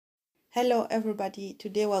Hello everybody,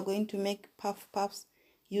 today we're going to make puffs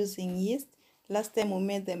using yeast. Last time we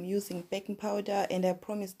made them using baking powder and I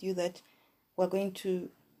promised you that we're going to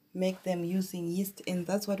make them using yeast, and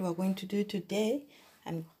that's what we're going to do today.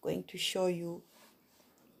 I'm going to show you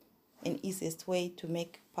an easiest way to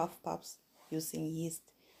make puffs using yeast.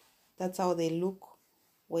 That's how they look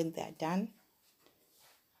when they're done.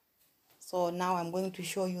 So now I'm going to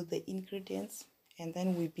show you the ingredients and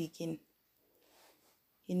then we begin.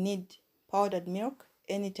 You need powdered milk,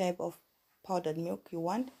 any type of powdered milk you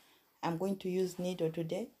want. I'm going to use Nido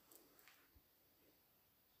today.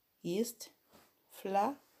 Yeast,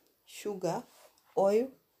 flour, sugar,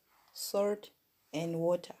 oil, salt, and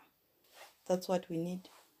water. That's what we need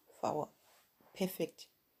for our perfect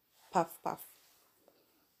puff.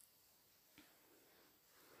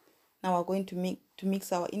 Now we're going to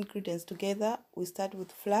mix our ingredients together. We start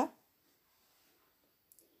with flour,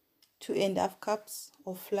 2.5 cups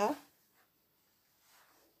of flour,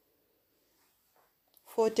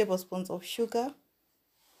 4 tablespoons of sugar,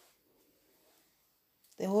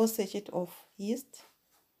 the whole sachet of yeast,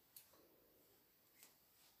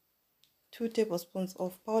 2 tablespoons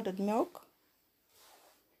of powdered milk,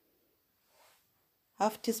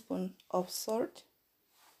 half teaspoon of salt,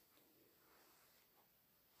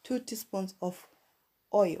 2 teaspoons of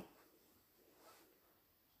oil.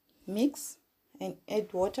 Mix and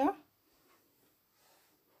add water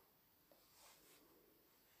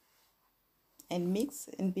and mix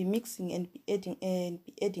and be mixing and be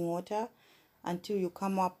adding water until you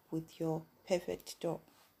come up with your perfect dough.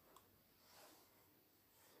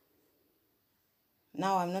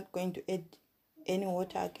 Now I'm not going to add any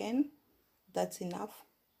water again. That's enough.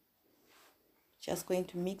 Just going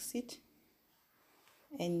to mix it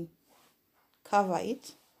and cover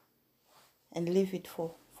it and leave it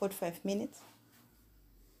for 45 minutes.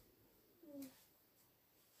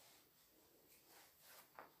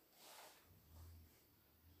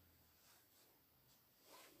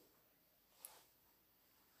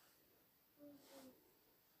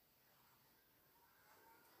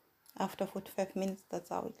 After 45 minutes, that's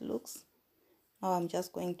how it looks. Now I'm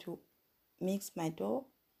just going to mix my dough.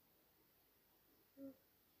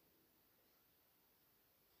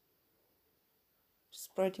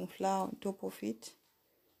 Spreading flour on top of it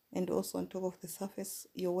and also on top of the surface,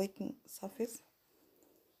 your working surface,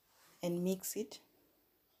 and mix it.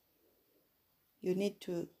 You need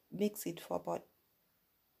to mix it for about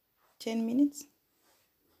 10 minutes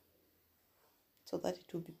so that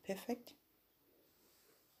it will be perfect.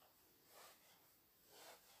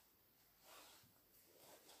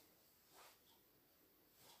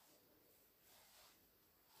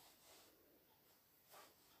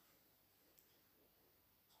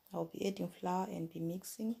 I'll be adding flour and be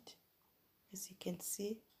mixing it, as you can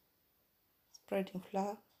see. Spreading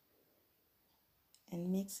flour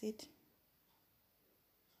and mix it.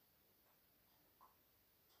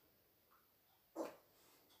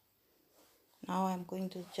 Now I'm going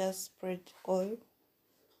to just spread oil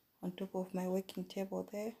on top of my working table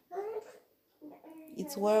there.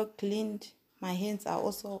 It's well cleaned. My hands are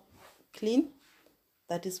also clean.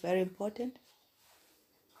 That is very important.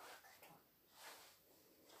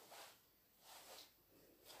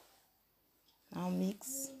 Now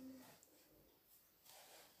mix.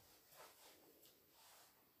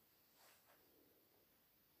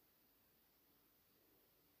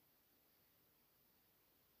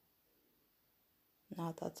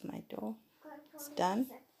 Now that's my dough. It's done.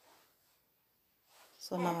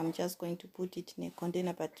 So now I'm just going to put it in a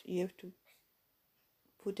container, but you have to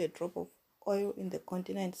put a drop of oil in the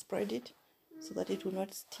container and spread it so that it will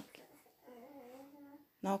not stick.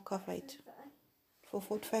 Now cover it for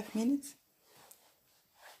 45 minutes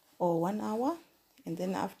or 1 hour, and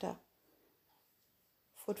then after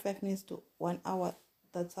 45 minutes to 1 hour,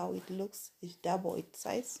 that's how it looks. It's double its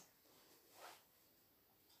size.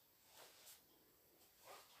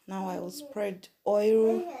 Now I will spread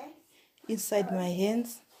oil inside my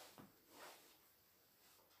hands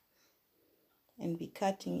and be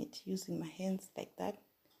cutting it using my hands like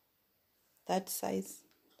that size,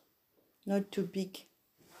 not too big.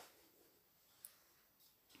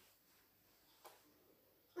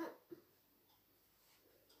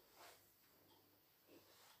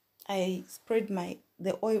 I spread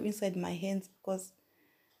the oil inside my hands because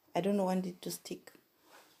I don't want it to stick.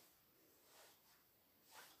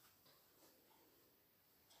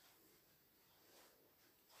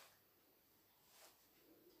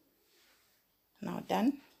 Now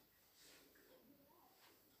done.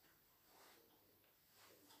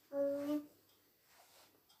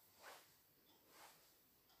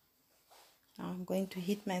 Now I'm going to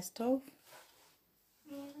heat my stove.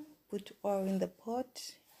 put oil in the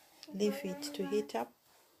pot, leave it to heat up.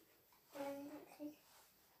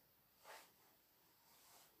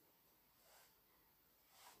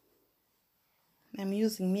 I'm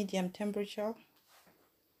using medium temperature.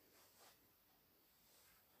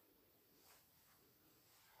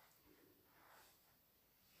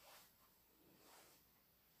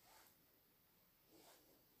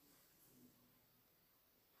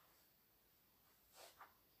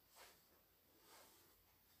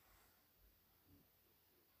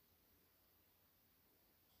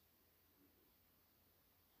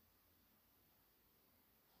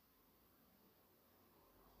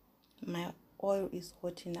 My oil is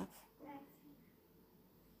hot enough.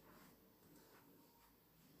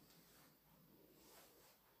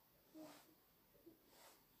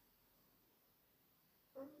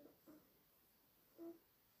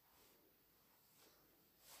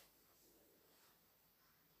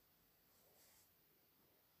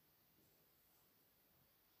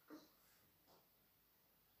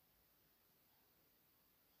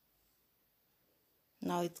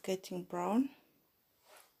 Now it's getting brown.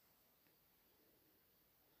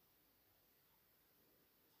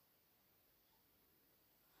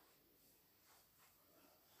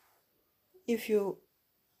 If you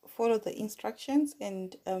follow the instructions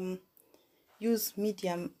and use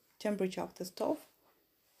medium temperature of the stove,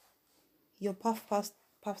 your puffs,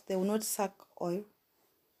 they will not suck oil.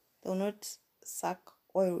 They will not suck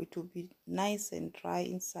oil. It will be nice and dry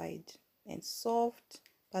inside and soft,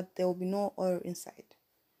 but there will be no oil inside.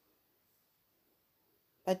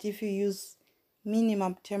 But if you use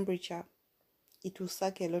minimum temperature, it will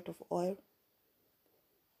suck a lot of oil.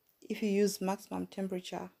 If you use maximum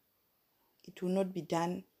temperature, it will not be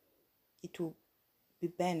done. It will be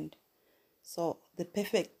burned. So the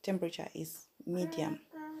perfect temperature is medium.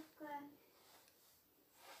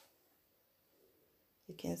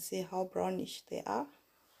 You can see how brownish they are.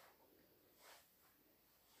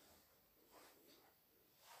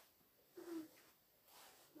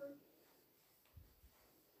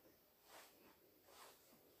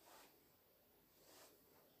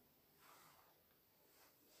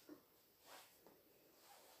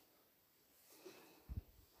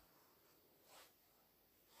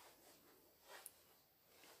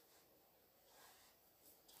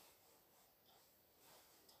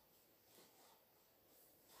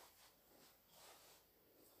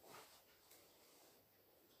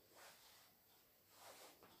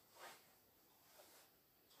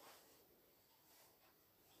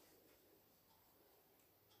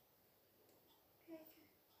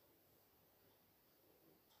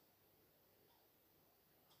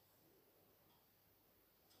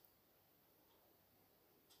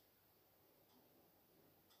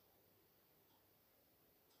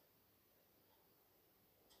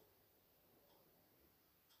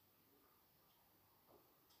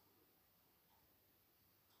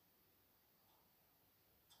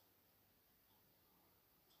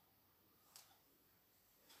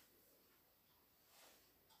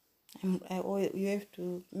 You have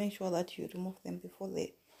to make sure that you remove them before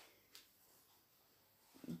they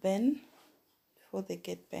burn, before they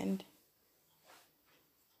get burned.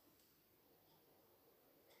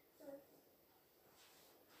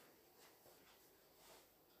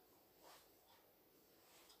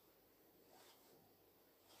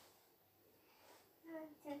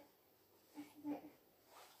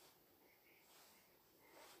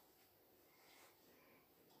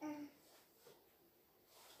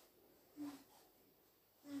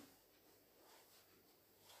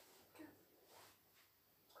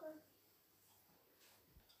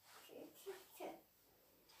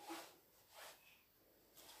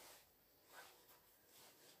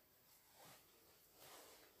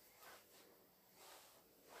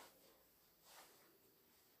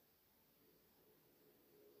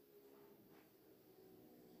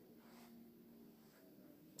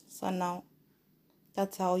 So now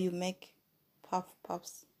that's how you make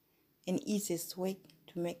puffs, an easiest way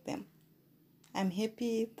to make them. I'm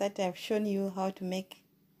happy that I've shown you how to make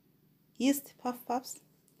yeast puffs.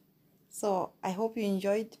 So I hope you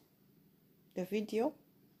enjoyed the video.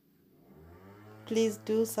 Please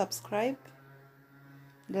do subscribe,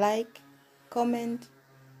 like, comment,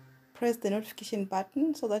 press the notification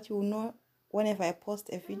button so that you will know whenever I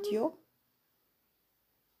post a video.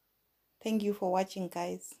 Thank you for watching,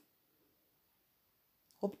 guys.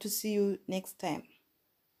 Hope to see you next time.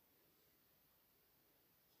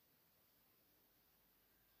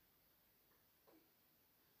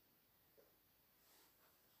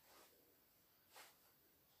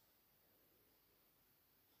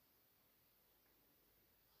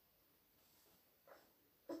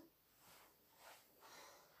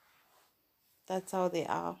 That's how they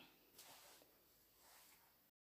are.